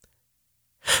am.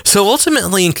 So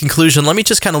ultimately, in conclusion, let me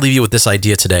just kind of leave you with this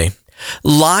idea today.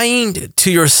 Lying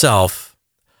to yourself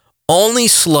only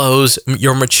slows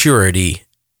your maturity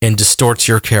and distorts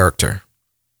your character.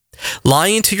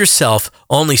 Lying to yourself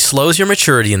only slows your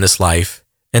maturity in this life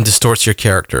and distorts your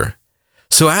character.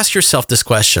 So ask yourself this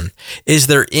question. Is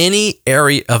there any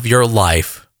area of your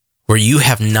life where you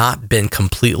have not been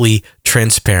completely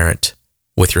transparent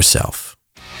with yourself?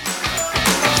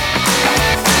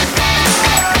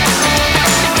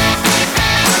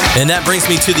 And that brings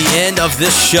me to the end of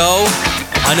this show.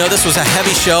 I know this was a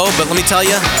heavy show, but let me tell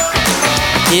you,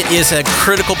 it is a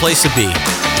critical place to be.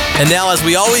 And now, as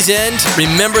we always end,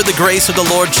 remember the grace of the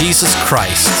Lord Jesus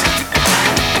Christ,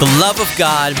 the love of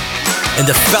God, and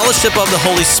the fellowship of the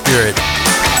Holy Spirit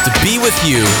to be with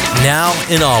you now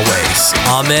and always.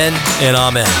 Amen and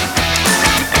amen.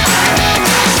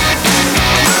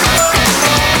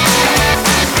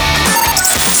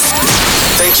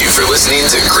 Thank you for listening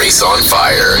to Grace on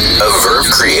Fire, a Verve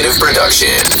Creative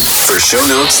production. For show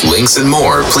notes, links, and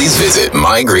more, please visit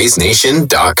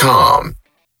mygracenation.com.